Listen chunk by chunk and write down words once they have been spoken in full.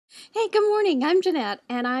Hey, good morning. I'm Jeanette,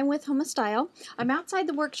 and I'm with Home of Style. I'm outside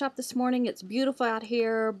the workshop this morning. It's beautiful out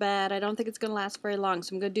here, but I don't think it's going to last very long,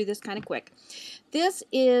 so I'm going to do this kind of quick. This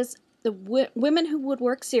is the Women Who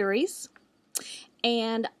Woodwork series,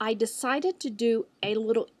 and I decided to do a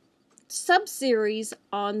little sub-series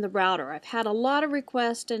on the router. I've had a lot of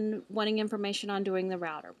requests and wanting information on doing the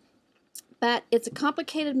router. But it's a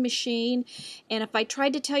complicated machine, and if I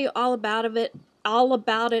tried to tell you all about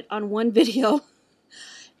it on one video,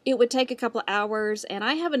 it would take a couple of hours, and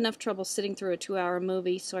I have enough trouble sitting through a 2-hour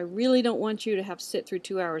movie, so I really don't want you to have to sit through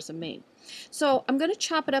 2 hours of me. So I'm going to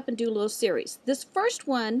chop it up and do a little series. This first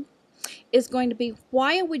one is going to be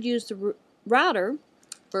why I would use the router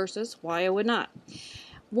versus why I would not.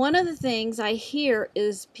 One of the things I hear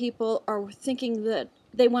is people are thinking that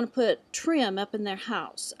they want to put trim up in their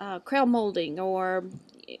house, crown molding or,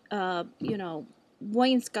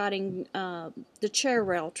 wainscoting, the chair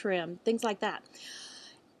rail trim, things like that.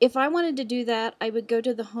 If I wanted to do that, I would go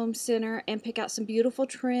to the home center and pick out some beautiful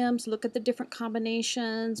trims, look at the different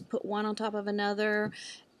combinations, put one on top of another,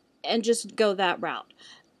 and just go that route.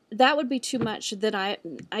 That would be too much that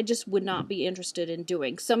I just would not be interested in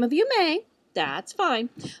doing. Some of you may, that's fine.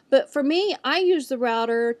 But for me, I use the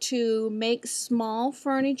router to make small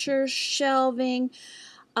furniture, shelving.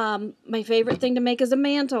 My favorite thing to make is a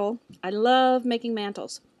mantle. I love making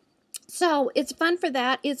mantles. So it's fun for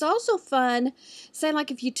that. It's also fun, say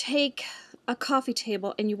like if you take a coffee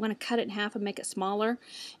table and you want to cut it in half and make it smaller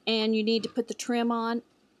and you need to put the trim on.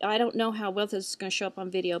 I don't know how well this is going to show up on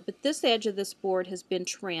video, but this edge of this board has been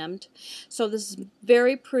trimmed. So this is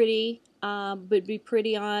very pretty, would be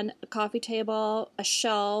pretty on a coffee table, a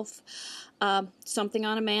shelf, something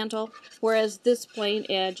on a mantle, whereas this plain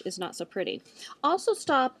edge is not so pretty. Also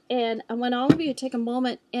stop, and I want all of you to take a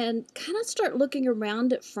moment and kind of start looking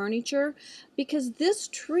around at furniture, because this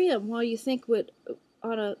trim, while you think would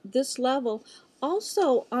on this level,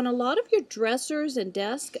 also on a lot of your dressers and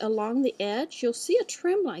desks along the edge, you'll see a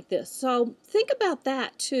trim like this. So think about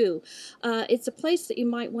that too. It's a place that you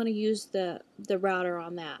might want to use the router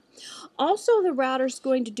on that. Also, the router is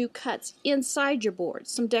going to do cuts inside your board,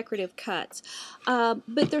 some decorative cuts.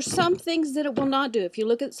 But there's some things that it will not do. If you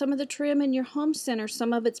look at some of the trim in your home center,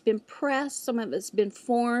 some of it's been pressed, some of it's been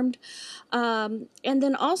formed. And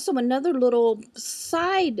then also another little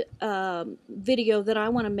side video that I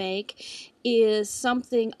want to make is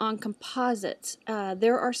something on composites.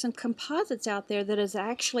 There are some composites out there that is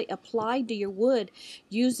actually applied to your wood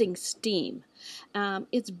using steam.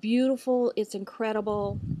 It's beautiful, it's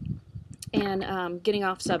incredible, and getting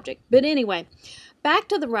off subject. But anyway, back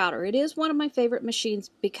to the router. It is one of my favorite machines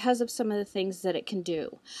because of some of the things that it can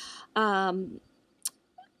do.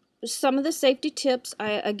 Some of the safety tips,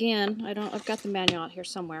 I've got the manual out here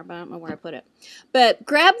somewhere, but I don't know where I put it. But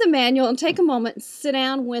grab the manual and take a moment and sit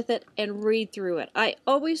down with it and read through it. I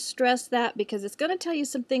always stress that because it's going to tell you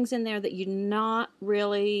some things in there that you're not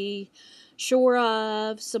really sure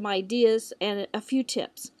of, some ideas, and a few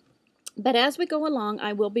tips. But as we go along,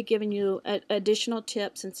 I will be giving you additional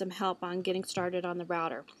tips and some help on getting started on the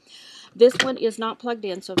router. This one is not plugged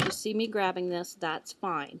in, so if you see me grabbing this, that's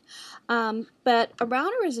fine. But a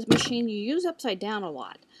router is a machine you use upside down a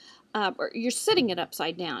lot. Or you're sitting it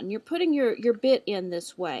upside down. You're putting your bit in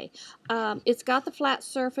this way. It's got the flat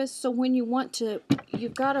surface, so when you want to,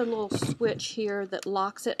 you've got a little switch here that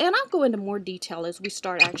locks it. And I'll go into more detail as we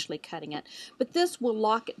start actually cutting it. But this will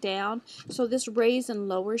lock it down, so this raises and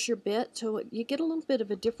lowers your bit, so you get a little bit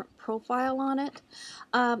of a different profile on it.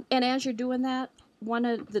 And as you're doing that, one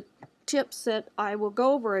of the tips that I will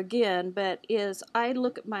go over again, but is I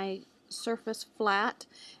look at my surface flat,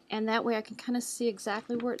 and that way I can kind of see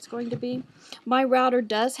exactly where it's going to be. My router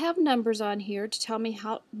does have numbers on here to tell me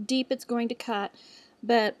how deep it's going to cut,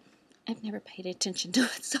 but I've never paid attention to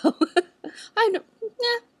it, so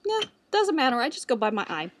doesn't matter. I just go by my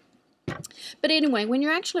eye. But anyway, when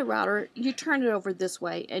you're actually a router, you turn it over this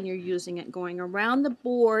way and you're using it going around the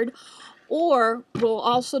board. Or we'll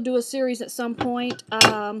also do a series at some point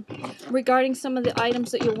regarding some of the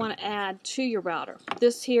items that you'll want to add to your router.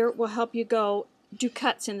 This here will help you do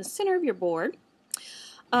cuts in the center of your board.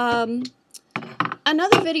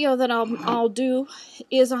 Another video that I'll do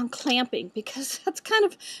is on clamping, because that's kind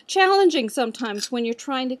of challenging sometimes when you're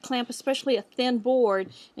trying to clamp, especially a thin board,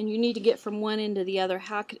 and you need to get from one end to the other.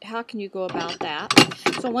 How can you go about that?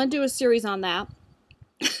 So I want to do a series on that.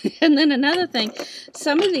 And then another thing,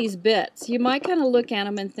 some of these bits, you might kind of look at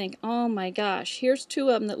them and think, oh my gosh, here's two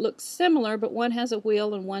of them that look similar, but one has a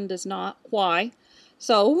wheel and one does not. Why?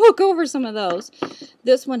 So we'll go over some of those.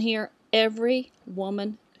 This one here, every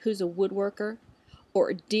woman who's a woodworker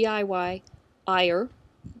or a DIY-er,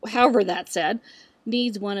 however that's said,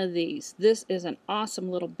 needs one of these. This is an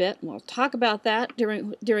awesome little bit, and we'll talk about that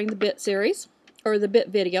during the bit series, or the bit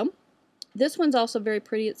video. This one's also very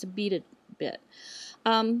pretty. It's a beaded bit.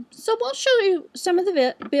 So we'll show you some of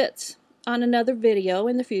the bits on another video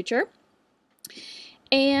in the future.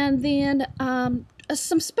 And then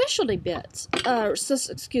some specialty bits,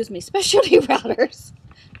 specialty routers.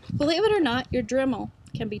 Believe it or not, your Dremel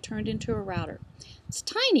can be turned into a router. It's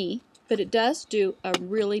tiny, but it does do a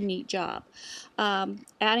really neat job.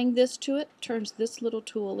 Adding this to it turns this little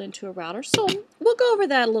tool into a router. So we'll go over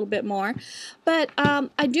that a little bit more. But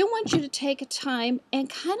I do want you to take a time and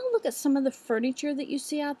kind of look at some of the furniture that you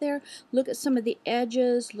see out there. Look at some of the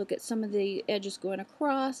edges. Look at some of the edges going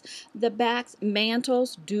across. The backs,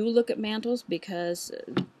 mantles. Do look at mantles because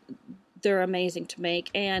they're amazing to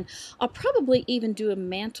make. And I'll probably even do a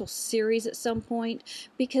mantle series at some point,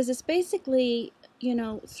 because it's basically, you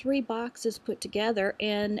know, 3 boxes put together,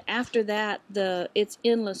 and after that it's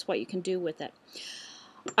endless what you can do with it.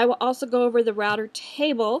 I will also go over the router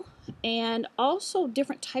table and also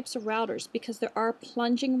different types of routers, because there are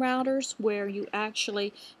plunging routers where you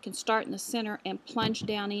actually can start in the center and plunge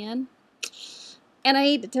down in. And I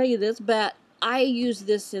hate to tell you this, but I use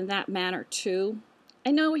this in that manner too. I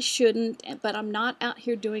know I shouldn't, but I'm not out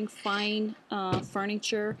here doing fine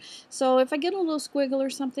furniture. So if I get a little squiggle or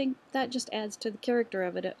something, that just adds to the character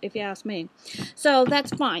of it, if you ask me. So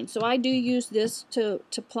that's fine. So I do use this to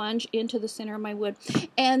plunge into the center of my wood.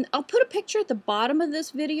 And I'll put a picture at the bottom of this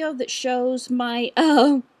video that shows my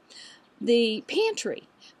the pantry,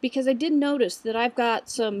 because I did notice that I've got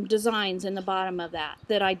some designs in the bottom of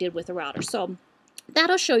that I did with a router. So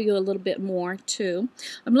that'll show you a little bit more too.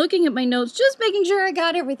 I'm looking at my notes, just making sure I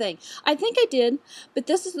got everything. I think I did, but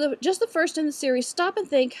this is just the first in the series. Stop and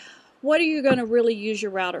think, what are you going to really use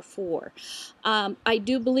your router for? I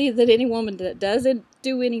do believe that any woman that doesn't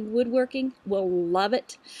do any woodworking will love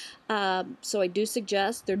it. So I do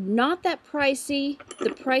suggest they're not that pricey.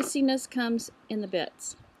 The priciness comes in the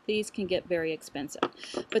bits. These can get very expensive.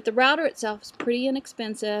 But the router itself is pretty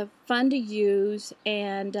inexpensive, fun to use,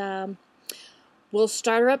 and we'll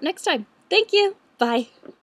start her up next time. Thank you. Bye.